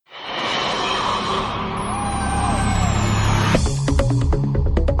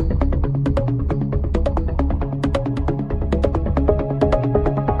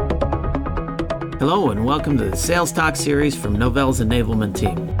and welcome to the Sales Talk series from Novell's enablement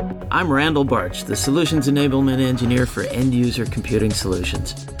team. I'm Randal Bartsch, the Solutions Enablement Engineer for End User Computing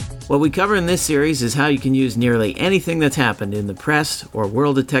Solutions. What we cover in this series is how you can use nearly anything that's happened in the press or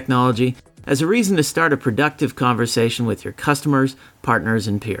world of technology as a reason to start a productive conversation with your customers, partners,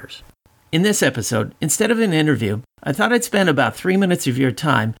 and peers. In this episode, instead of an interview, I thought I'd spend about 3 minutes of your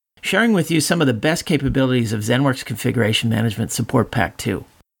time sharing with you some of the best capabilities of ZENworks Configuration Management Support Pack 2.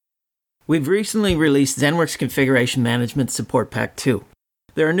 We've recently released ZENworks Configuration Management Support Pack 2.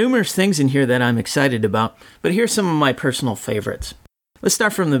 There are numerous things in here that I'm excited about, but here's some of my personal favorites. Let's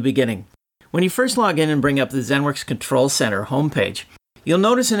start from the beginning. When you first log in and bring up the ZENworks Control Center homepage, you'll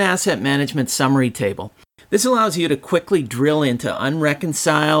notice an Asset Management Summary table. This allows you to quickly drill into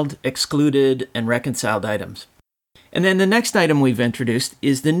unreconciled, excluded, and reconciled items. And then the next item we've introduced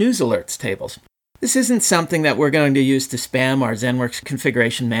is the News Alerts tables. This isn't something that we're going to use to spam our ZENworks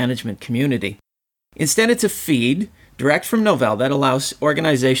configuration management community. Instead, it's a feed direct from Novell that allows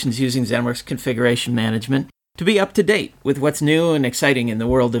organizations using ZENworks configuration management to be up to date with what's new and exciting in the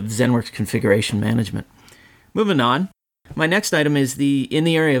world of ZENworks configuration management. Moving on, my next item is in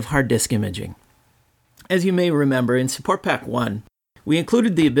the area of hard disk imaging. As you may remember, in Support Pack 1, we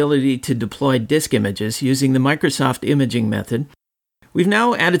included the ability to deploy disk images using the Microsoft imaging method. We've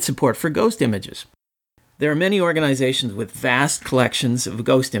now added support for ghost images. There are many organizations with vast collections of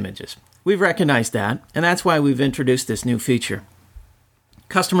ghost images. We've recognized that, and that's why we've introduced this new feature.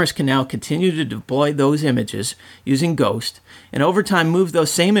 Customers can now continue to deploy those images using Ghost, and over time move those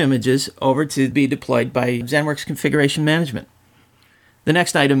same images over to be deployed by ZENworks Configuration Management. The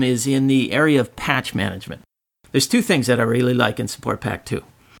next item is in the area of patch management. There's two things that I really like in Support Pack 2.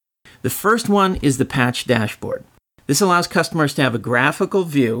 The first one is the patch dashboard. This allows customers to have a graphical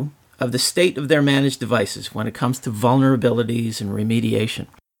view of the state of their managed devices when it comes to vulnerabilities and remediation.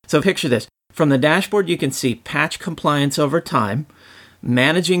 So picture this. From the dashboard, you can see patch compliance over time,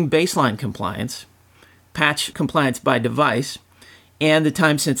 managing baseline compliance, patch compliance by device, and the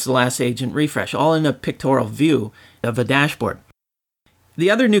time since the last agent refresh, all in a pictorial view of a dashboard. The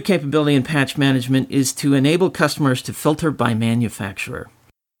other new capability in patch management is to enable customers to filter by manufacturer.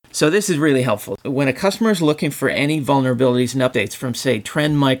 So this is really helpful. When a customer is looking for any vulnerabilities and updates from, say,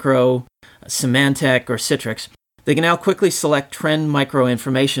 Trend Micro, Symantec, or Citrix, they can now quickly select Trend Micro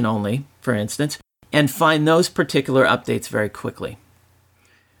information only, for instance, and find those particular updates very quickly.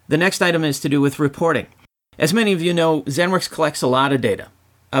 The next item is to do with reporting. As many of you know, ZENworks collects a lot of data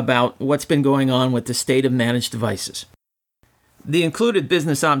about what's been going on with the state of managed devices. The included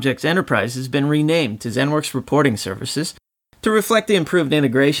Business Objects Enterprise has been renamed to ZENworks Reporting Services to reflect the improved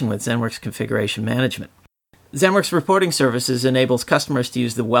integration with ZENworks Configuration Management. ZENworks Reporting Services enables customers to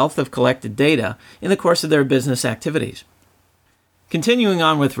use the wealth of collected data in the course of their business activities. Continuing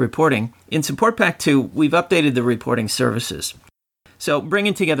on with reporting, in Support Pack 2, we've updated the reporting services. So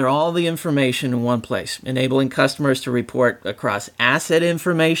bringing together all the information in one place, enabling customers to report across asset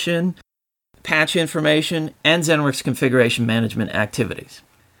information, patch information, and ZENworks configuration management activities.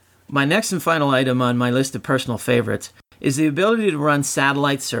 My next and final item on my list of personal favorites is the ability to run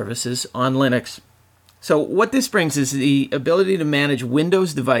satellite services on Linux. So what this brings is the ability to manage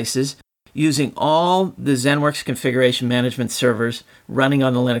Windows devices using all the ZENworks configuration management servers running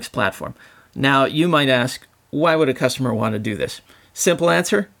on the Linux platform. Now, you might ask, why would a customer want to do this? Simple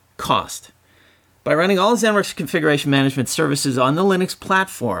answer, cost. By running all ZENworks configuration management services on the Linux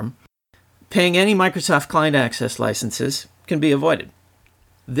platform, paying any Microsoft Client Access licenses can be avoided.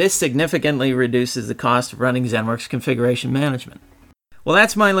 This significantly reduces the cost of running ZENworks configuration management. Well,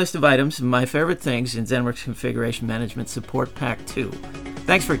 that's my list of items and my favorite things in ZENworks Configuration Management Support Pack 2.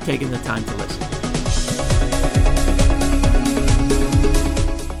 Thanks for taking the time to listen.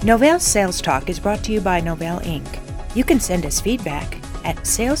 Novell's Sales Talk is brought to you by Novell Inc. You can send us feedback at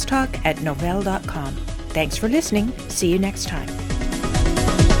salestalk@novell.com. Thanks for listening. See you next time.